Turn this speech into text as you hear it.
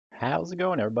How's it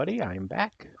going, everybody? I am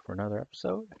back for another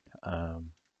episode.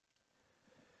 Um,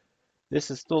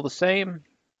 this is still the same.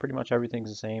 Pretty much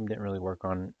everything's the same. Didn't really work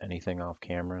on anything off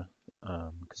camera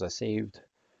because I saved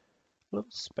a little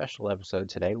special episode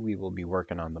today. We will be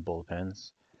working on the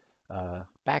bullpens.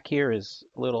 Back here is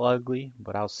a little ugly,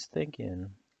 but I was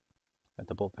thinking that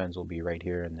the bullpens will be right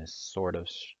here in this sort of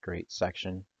straight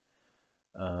section.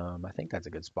 I think that's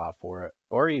a good spot for it.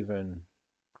 Or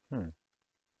hmm,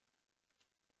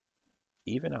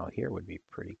 even out here would be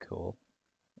pretty cool.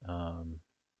 Um,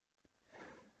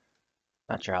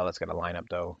 Not sure how that's going to line up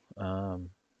though. Hmm.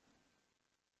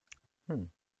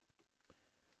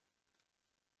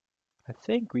 I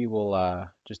think we will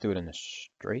just do it in the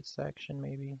straight section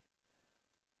maybe.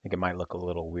 I think it might look a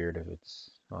little weird if it's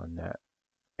on that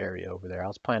area over there. I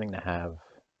was planning to have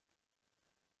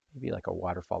maybe like a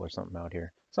waterfall or something out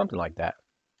here. Something like that.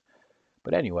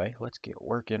 But anyway, let's get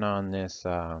working on this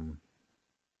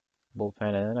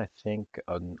bullpen. And then I think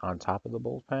on top of the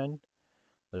bullpen,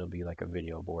 there'll be like a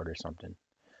video board or something.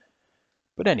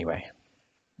 But anyway,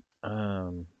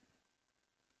 um,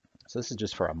 so this is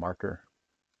just for a marker.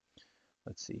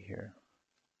 Let's see here.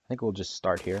 I think we'll just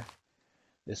start here.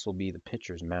 This will be the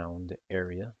pitcher's mound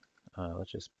area.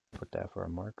 Let's just put that for a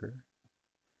marker.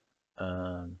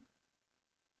 Um,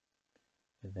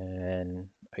 and then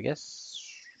I guess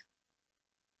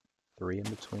 3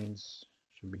 in-betweens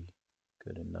should be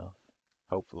good enough,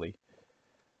 hopefully.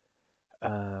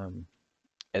 Um,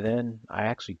 and then I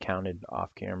actually counted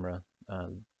off camera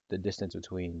the distance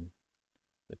between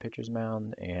the pitcher's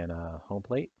mound and home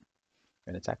plate,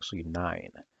 and it's actually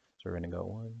 9. So we're going to go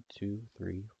 1, 2,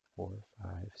 3, 4,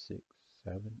 5, 6,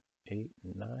 7, 8,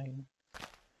 9.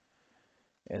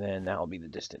 And then that'll be the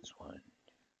distance one.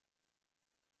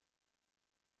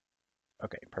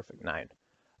 Okay, perfect, 9.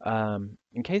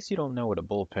 In case you don't know what a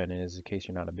bullpen is, in case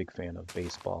you're not a big fan of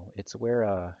baseball, it's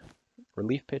where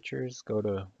relief pitchers go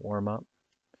to warm up.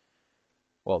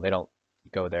 Well, they don't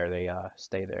go there, they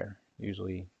stay there. There's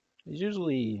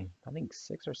usually, I think,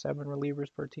 6 or 7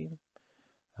 relievers per team.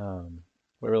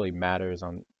 What really matters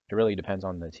it really depends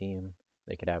on the team.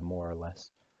 They could have more or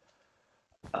less.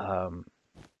 Um,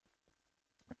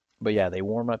 but yeah, they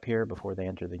warm up here before they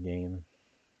enter the game,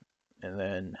 and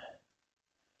then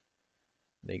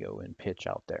they go and pitch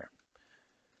out there.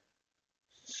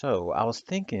 So I was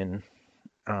thinking,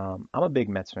 I'm a big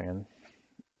Mets fan,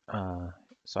 uh,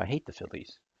 so I hate the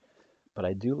Phillies, but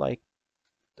I do like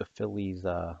the Phillies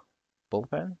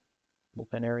bullpen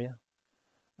bullpen area.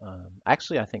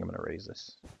 Actually, I think I'm gonna raise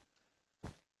this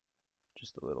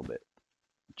just a little bit,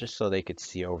 just so they could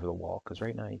see over the wall, because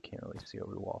right now you can't really see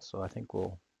over the wall. So I think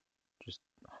we'll just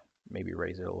maybe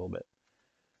raise it a little bit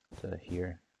to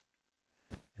here.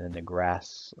 And then the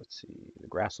grass, let's see, the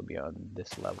grass will be on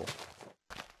this level.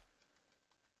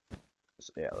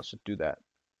 So yeah, let's just do that.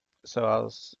 So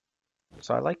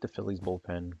I like the Phillies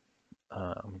bullpen,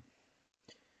 um,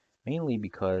 mainly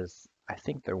because I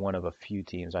think they're one of a few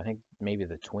teams. I think maybe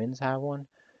the Twins have one,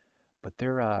 but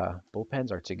their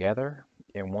bullpens are together,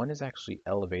 and one is actually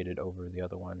elevated over the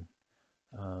other one.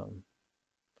 Um,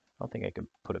 I don't think I could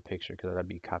put a picture because that'd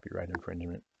be copyright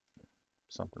infringement,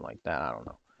 something like that. I don't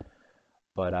know.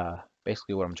 But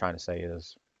basically, what I'm trying to say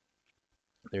is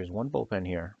there's one bullpen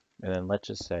here, and then let's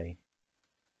just say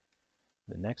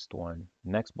the next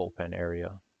bullpen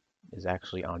area is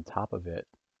actually on top of it,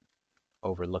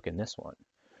 overlooking this one.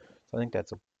 So I think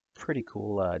that's a pretty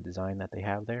cool design that they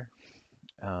have there.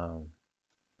 Um,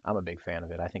 I'm a big fan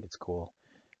of it. I think it's cool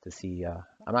to see.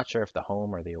 I'm not sure if the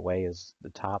home or the away is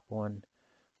the top one,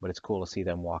 but it's cool to see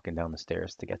them walking down the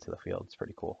stairs to get to the field. It's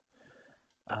pretty cool.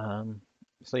 Um,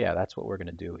 so yeah, that's what we're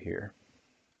gonna do here.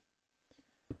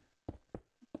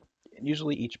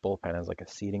 Usually each bullpen has like a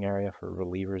seating area for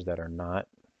relievers that are not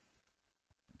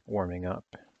warming up,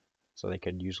 so they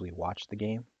could usually watch the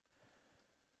game.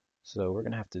 So we're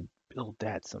gonna have to build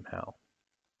that somehow.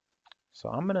 So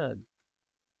I'm gonna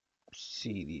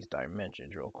see these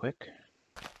dimensions real quick.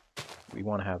 We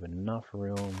want to have enough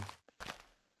room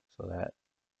so that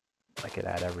I could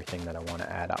add everything that I want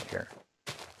to add out here.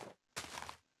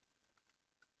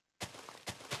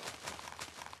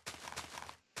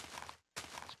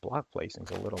 This block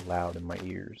placing's a little loud in my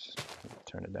ears.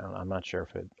 Turn it down. I'm not sure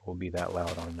if it will be that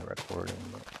loud on the recording,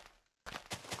 but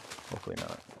hopefully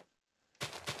not.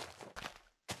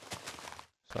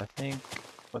 So I think,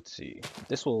 let's see,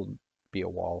 this will be a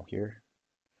wall here.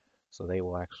 So they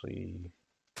will actually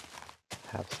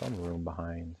have some room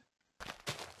behind.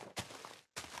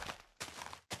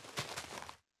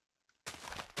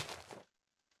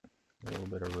 A little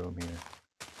bit of room here.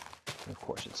 And of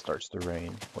course, it starts to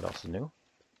rain. What else is new?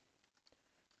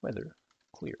 Weather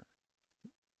clear.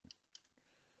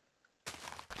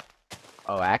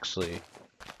 Oh, actually,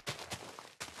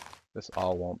 this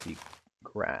all won't be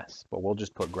grass, but we'll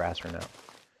just put grass for now.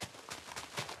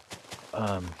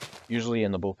 Um, Usually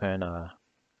in the bullpen,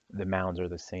 the mounds are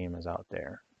the same as out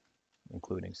there,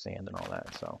 including sand and all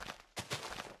that. So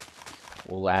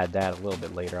we'll add that a little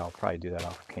bit later. I'll probably do that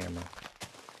off camera.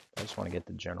 I just want to get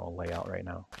the general layout right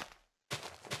now.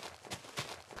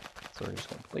 So we're just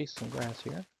going to place some grass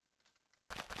here.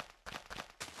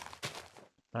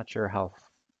 Not sure how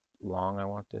long I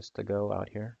want this to go out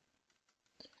here,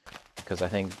 because I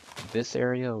think this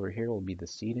area over here will be the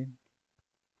seating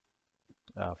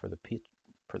for the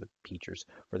pitchers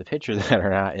that are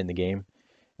not in the game,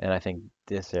 and I think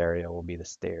this area will be the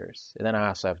stairs. And then I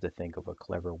also have to think of a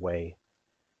clever way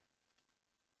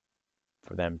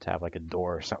for them to have like a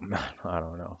door or something. I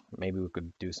don't know. Maybe we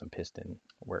could do some piston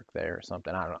work there or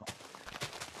something. I don't know.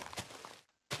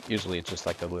 Usually it's just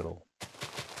like a little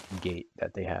gate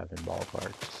that they have in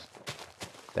ballparks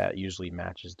that usually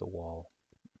matches the wall.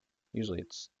 Usually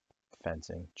it's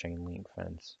fencing, chain link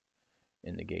fence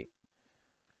in the gate.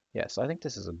 Yeah, so I think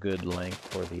this is a good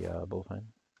length for the bullpen.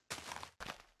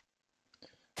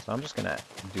 So I'm just gonna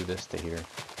do this to here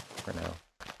for now.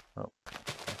 Oh,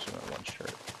 actually my one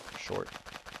shirt short.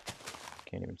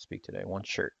 Can't even speak today. One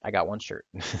shirt. I got one shirt.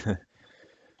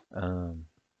 And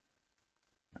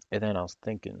then I was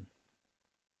thinking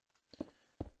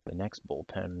the next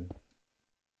bullpen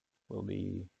will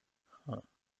be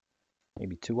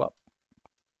maybe two up.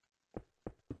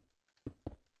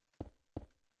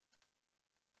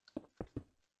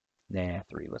 Nah,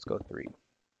 three. Let's go three.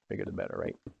 Bigger the better,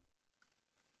 right?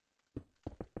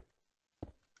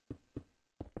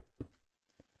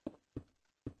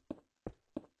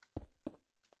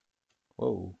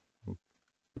 Whoa,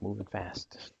 moving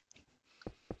fast.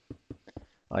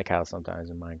 I like how sometimes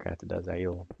in Minecraft it does that.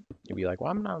 You'll be like,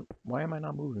 why am I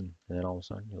not moving? And then all of a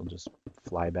sudden you'll just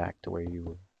fly back to where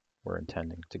you were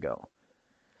intending to go.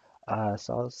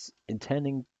 So I was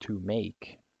intending to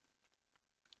make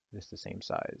this the same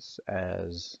size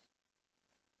as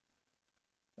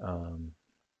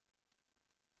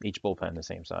each bullpen the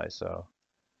same size. So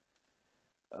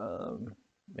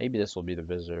maybe this will be the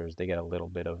visitors. They get a little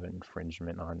bit of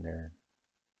infringement on their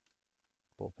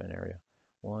bullpen area.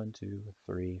 1, 2,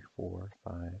 3, 4,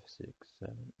 5, 6,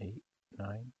 7, 8,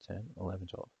 9, 10, 11,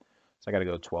 12. So I got to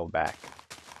go 12 back.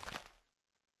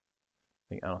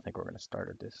 I don't think we're going to start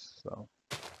at this, so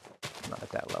not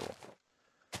at that level.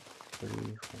 3, 4,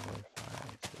 5,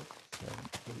 6, 7,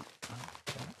 8, 9,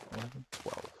 10, 11,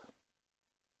 12.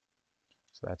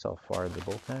 So that's how far the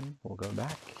bullpen will go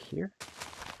back here.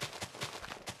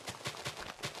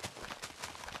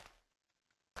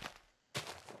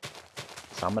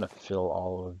 So I'm going to fill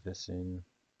all of this in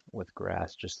with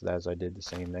grass just as I did the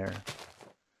same there.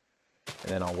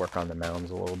 And then I'll work on the mounds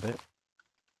a little bit.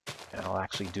 And I'll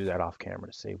actually do that off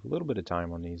camera to save a little bit of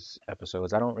time on these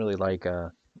episodes. I don't really like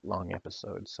long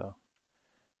episodes, so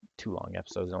too long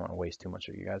episodes. I don't want to waste too much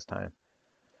of you guys' time.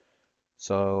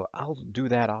 So I'll do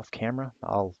that off camera.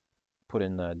 I'll put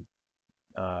in the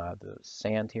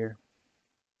sand here,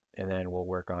 and then we'll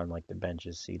work on like the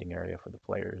benches, seating area for the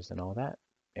players and all that.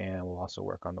 And we'll also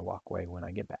work on the walkway when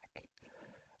I get back.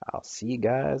 I'll see you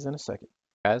guys in a second.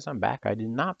 Guys, I'm back. I did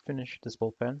not finish this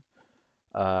bullpen.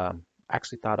 I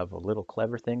actually thought of a little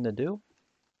clever thing to do.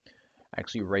 I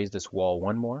actually raised this wall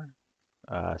one more.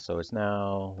 So it's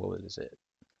now, what is it?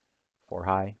 4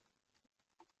 high.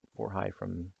 4 high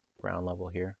from ground level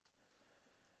here.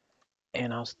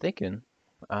 And I was thinking,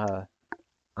 I'm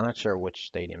not sure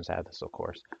which stadiums have this, of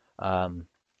course.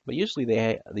 But usually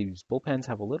these bullpens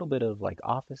have a little bit of like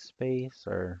office space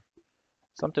or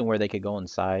something where they could go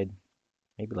inside,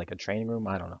 maybe like a training room.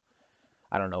 I don't know.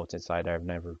 I don't know what's inside there. I've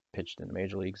never pitched in the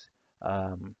major leagues.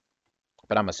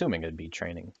 But I'm assuming it'd be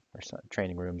training or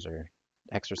training rooms or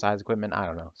exercise equipment. I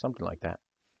don't know, something like that.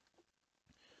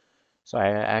 So I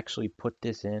actually put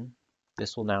this in.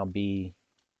 This will now be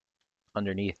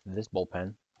underneath this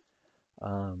bullpen.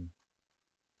 I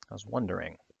was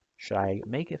wondering, should I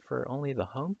make it for only the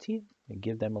home team and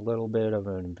give them a little bit of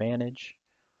an advantage?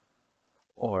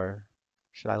 Or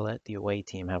should I let the away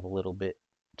team have a little bit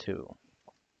too?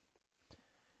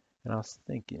 And I was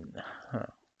thinking,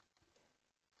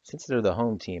 since they're the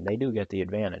home team, they do get the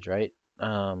advantage, right?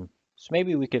 So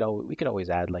maybe we could always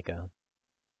add like an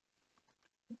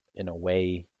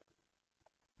away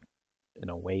an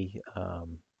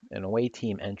away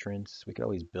team entrance. We could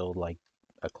always build like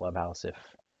a clubhouse if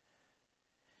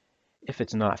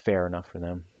it's not fair enough for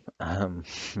them. Um,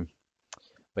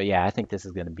 but yeah, I think this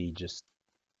is going to be just,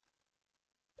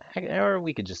 or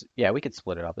we could just, yeah, we could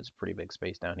split it up. It's a pretty big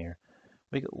space down here.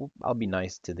 I'll be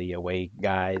nice to the away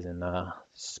guys and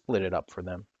split it up for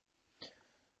them.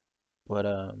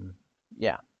 But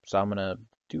yeah. So I'm gonna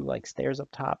do like stairs up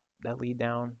top that lead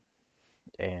down,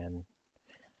 and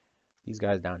these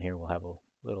guys down here will have a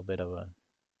little bit of a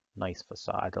nice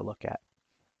facade to look at.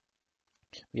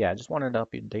 Yeah, I just wanted to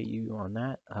update you on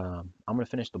that. I'm gonna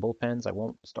finish the bullpens. I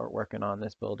won't start working on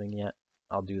this building yet.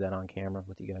 I'll do that on camera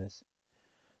with you guys.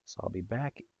 So I'll be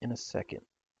back in a second.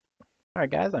 All right,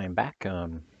 guys, I am back.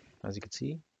 As you can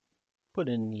see, put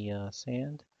in the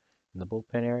sand in the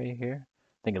bullpen area here.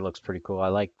 I think it looks pretty cool. I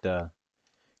like the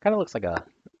kind of looks like a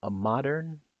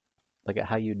modern, like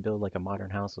how you'd build like a modern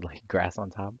house with like grass on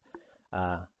top.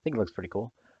 I think it looks pretty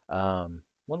cool. One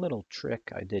little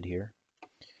trick I did here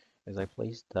is I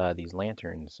placed these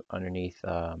lanterns underneath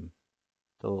the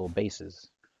little bases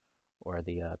or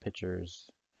the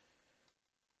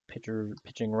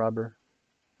pitching rubber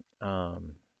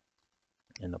um,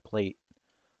 and the plate.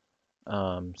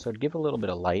 So to give a little bit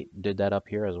of light, did that up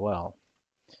here as well.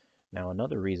 Now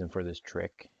another reason for this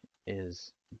trick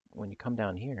is when you come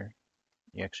down here,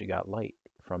 you actually got light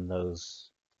from those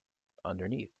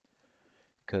underneath.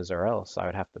 Because or else I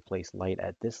would have to place light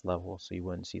at this level so you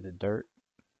wouldn't see the dirt.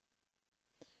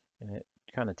 And it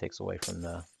kind of takes away from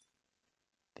the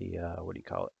what do you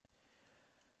call it?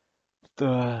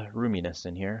 The roominess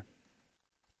in here.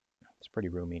 It's pretty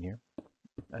roomy in here.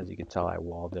 As you can tell, I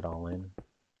walled it all in,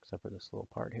 except for this little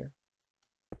part here.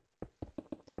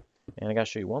 And I gotta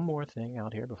show you one more thing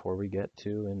out here before we get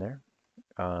to in there.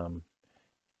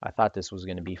 I thought this was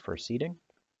gonna be for seating.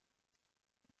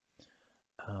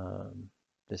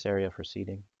 This area for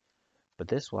seating, but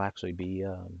this will actually be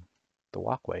the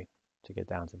walkway to get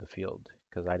down to the field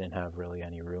because I didn't have really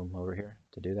any room over here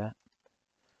to do that.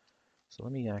 So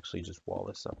let me actually just wall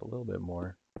this up a little bit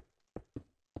more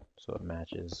so it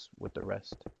matches with the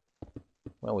rest.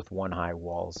 Well, with one high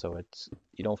wall, so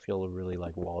you don't feel really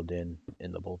like walled in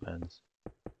the bullpens.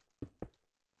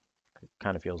 It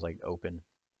kind of feels like open,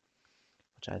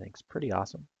 which I think is pretty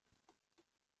awesome.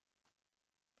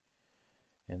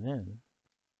 And then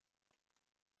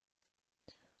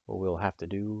what we'll have to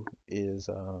do is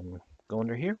go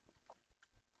under here.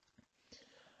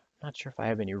 Not sure if I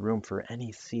have any room for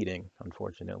any seating,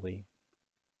 unfortunately.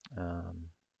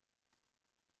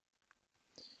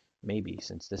 Maybe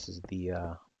since this is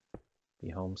the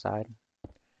home side,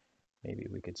 maybe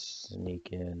we could sneak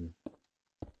in.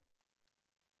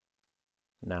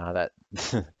 Nah, that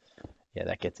yeah,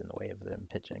 that gets in the way of them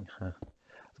pitching. I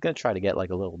was gonna try to get like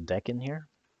a little deck in here.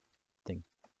 I think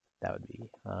that would be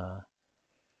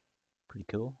pretty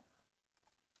cool.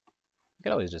 We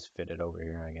could always just fit it over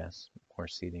here, I guess. More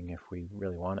seating if we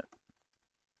really want it.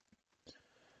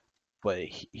 But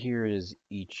here is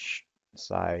each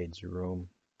side's room.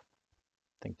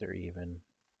 I think they're even.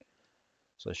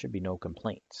 So there should be no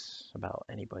complaints about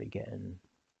anybody getting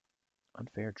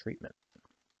unfair treatment.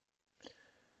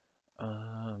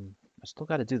 I still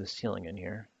got to do the ceiling in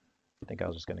here. I think I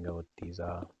was just gonna go with these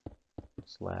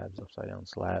slabs, upside down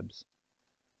slabs.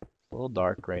 It's a little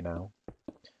dark right now.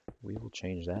 We will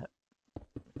change that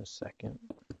in a second.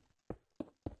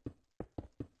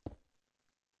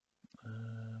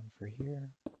 For here,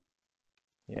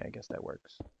 yeah, I guess that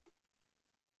works.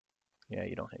 Yeah,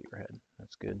 you don't hit your head.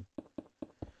 That's good.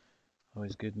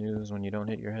 Always good news when you don't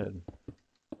hit your head.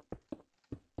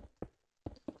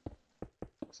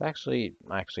 I actually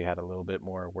had a little bit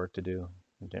more work to do.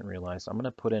 I didn't realize. I'm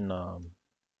gonna put in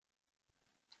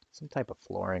some type of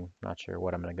flooring. Not sure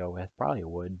what I'm gonna go with. Probably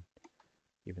wood,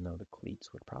 even though the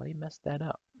cleats would probably mess that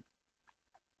up.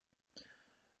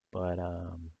 But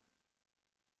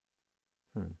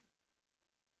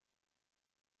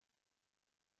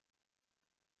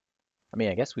I mean,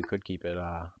 I guess we could keep it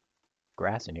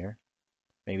grass in here.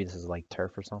 Maybe this is like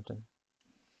turf or something.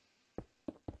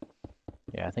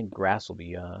 Yeah, I think grass will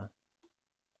be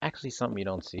actually something you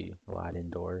don't see a lot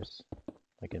indoors,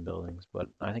 like in buildings, but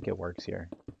I think it works here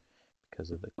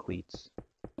because of the cleats.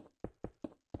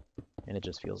 And it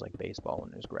just feels like baseball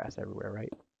when there's grass everywhere,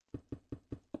 right?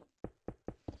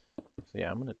 So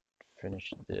yeah, I'm gonna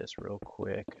finish this real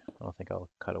quick. I don't think I'll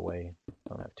cut away. I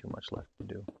don't have too much left to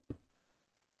do.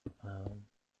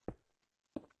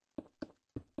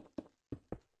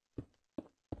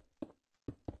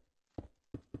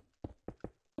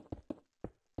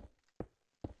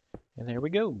 And there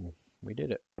we go. We did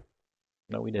it.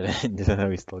 No, we didn't.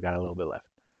 We still got a little bit left.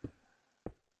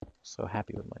 So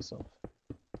happy with myself.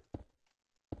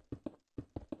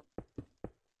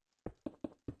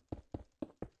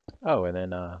 Oh, and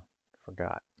then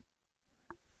forgot.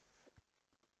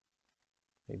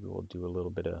 Maybe we'll do a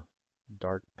little bit of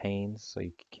dark panes so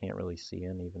you can't really see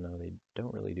in, even though they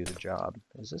don't really do the job.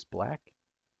 Is this black?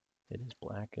 It is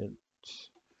black. It's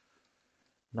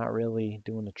not really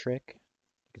doing the trick.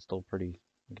 It's still pretty,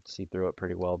 you can see through it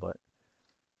pretty well, but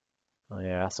oh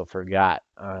yeah, I also forgot,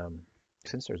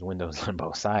 since there's windows on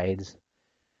both sides,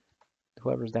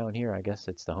 whoever's down here, I guess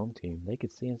it's the home team. They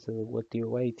could see into what the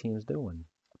away team's doing.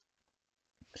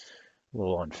 A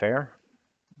little unfair.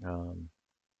 Um,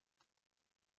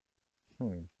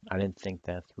 I didn't think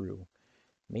that through.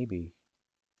 Maybe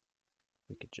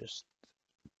we could just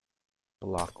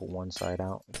block one side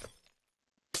out.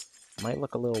 Might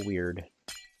look a little weird,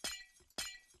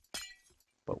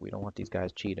 but we don't want these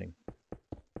guys cheating.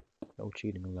 No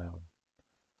cheating allowed.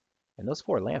 And those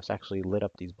 4 lamps actually lit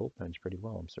up these bullpens pretty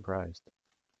well. I'm surprised.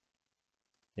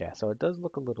 Yeah, so it does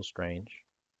look a little strange.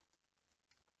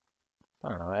 I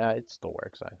don't know. It still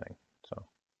works, I think. So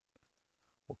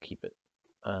we'll keep it.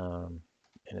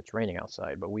 And it's raining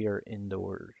outside, but we are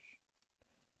indoors.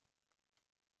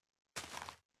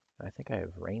 I think I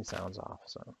have rain sounds off,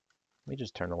 so let me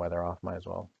just turn the weather off. Might as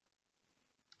well.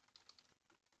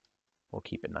 We'll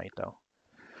keep it night though.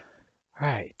 All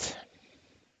right.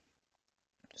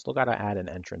 Still got to add an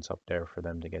entrance up there for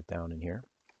them to get down in here.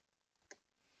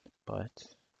 But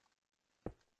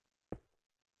I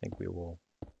think we will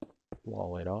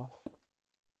wall it off.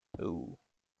 Ooh.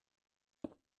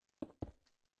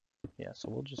 Yeah, so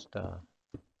we'll just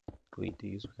delete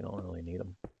these. We don't really need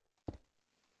them.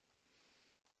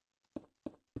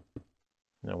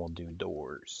 And then we'll do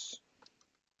doors.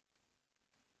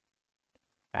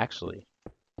 Actually,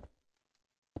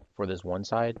 for this one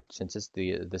side, since this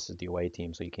is the away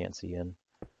team, so you can't see in,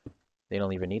 they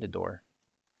don't even need a door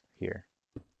here.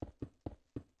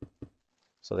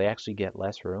 So they actually get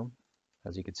less room,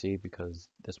 as you can see, because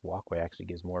this walkway actually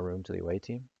gives more room to the away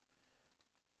team.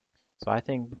 So I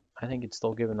think it's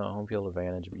still giving the home field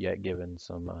advantage, but yet giving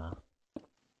some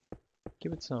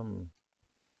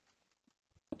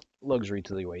luxury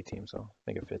to the away team. So I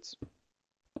think it fits. So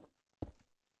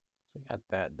we got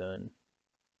that done.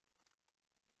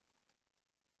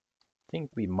 I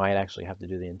think we might actually have to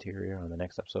do the interior on the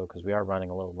next episode because we are running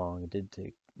a little long. It did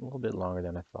take a little bit longer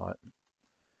than I thought.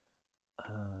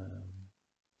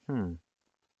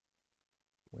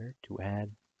 Where to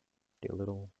add the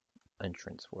little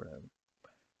entrance for them? I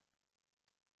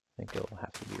think it'll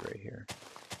have to be right here.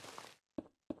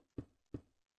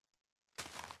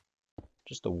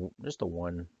 Just a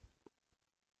one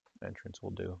entrance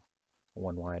will do.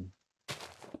 One wide.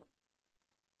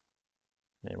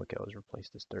 And we can always replace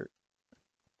this dirt.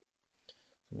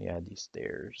 Let me add these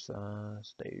stairs.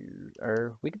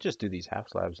 Or we could just do these half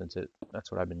slabs since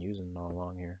that's what I've been using all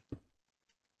along here.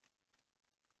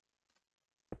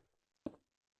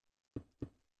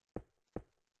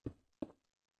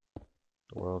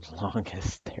 The world's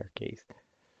longest staircase.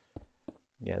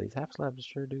 Yeah, these half slabs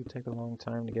sure do take a long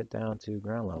time to get down to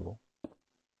ground level.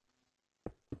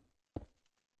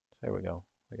 There we go.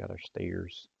 We got our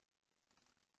stairs.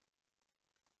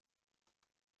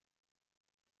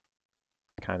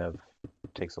 Kind of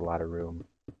takes a lot of room.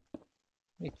 Let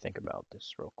me think about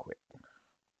this real quick.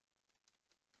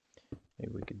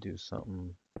 Maybe we could do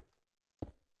something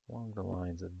along the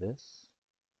lines of this.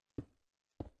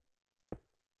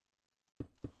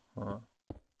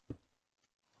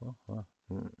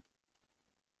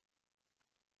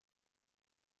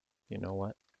 You know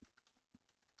what?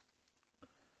 I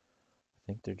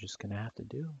think they're just gonna have to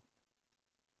do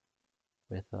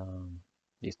with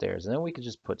these stairs, and then we could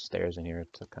just put stairs in here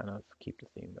to kind of keep the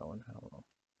theme going. I don't know,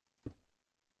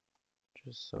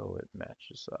 just so it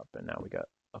matches up. And now we got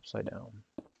upside down.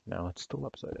 Now it's still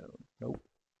upside down. Nope.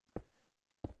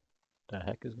 The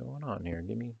heck is going on here?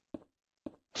 Give me.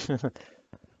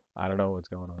 I don't know what's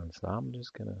going on, so I'm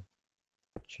just gonna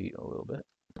cheat a little bit.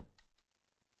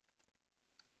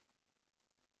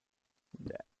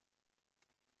 That.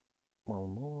 One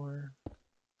more.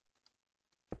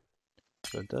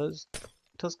 So it does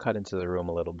cut into the room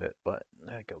a little bit, but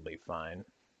that'll be fine.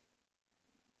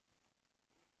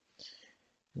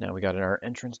 Now we got our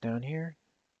entrance down here.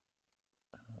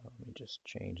 Let me just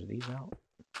change these out.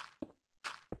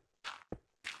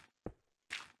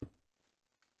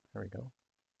 There we go.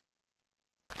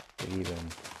 Even.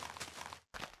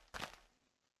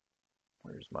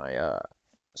 Where's my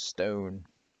stone?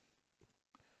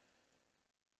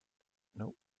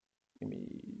 Nope. Give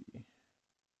me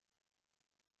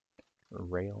a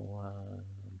rail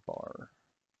bar.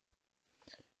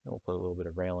 And we'll put a little bit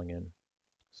of railing in.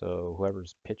 So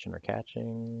whoever's pitching or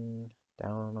catching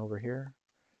down over here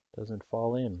doesn't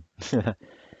fall in. That'd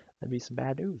be some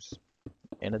bad news.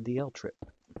 And a DL trip.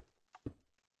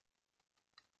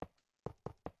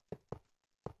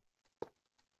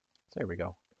 So there we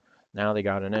go. Now they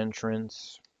got an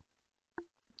entrance.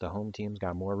 The home team's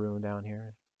got more room down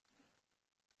here,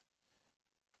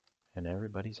 and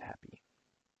everybody's happy.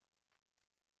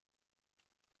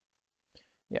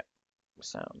 Yeah,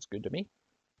 sounds good to me.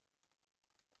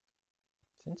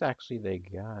 Since actually they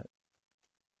got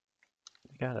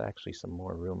actually some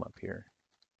more room up here.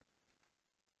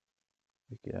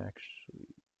 We could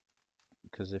actually,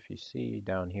 because if you see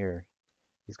down here,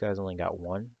 these guys only got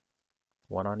one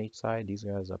on each side. These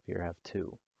guys up here have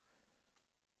two.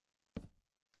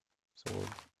 So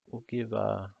we'll give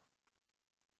the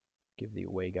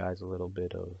away guys a little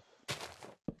bit of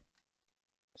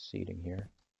seating here.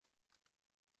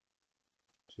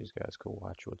 So these guys could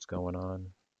watch what's going on.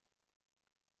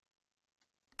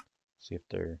 See if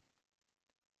their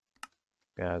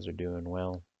guys are doing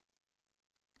well.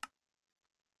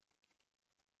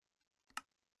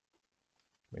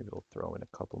 Maybe we'll throw in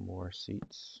a couple more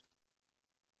seats.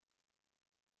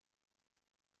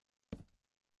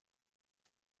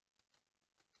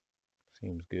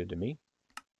 Seems good to me.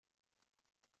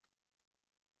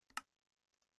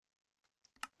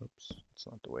 Oops, it's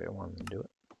not the way I wanted to do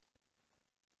it.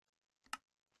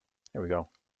 There we go.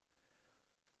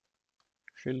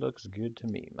 She looks good to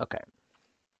me. Okay.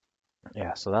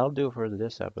 Yeah, so that'll do it for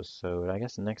this episode. I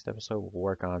guess the next episode we'll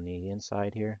work on the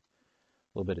inside here.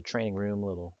 A little bit of training room, a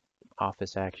little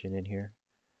office action in here.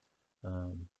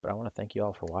 But I want to thank you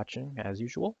all for watching, as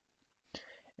usual.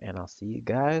 And I'll see you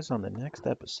guys on the next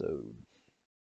episode.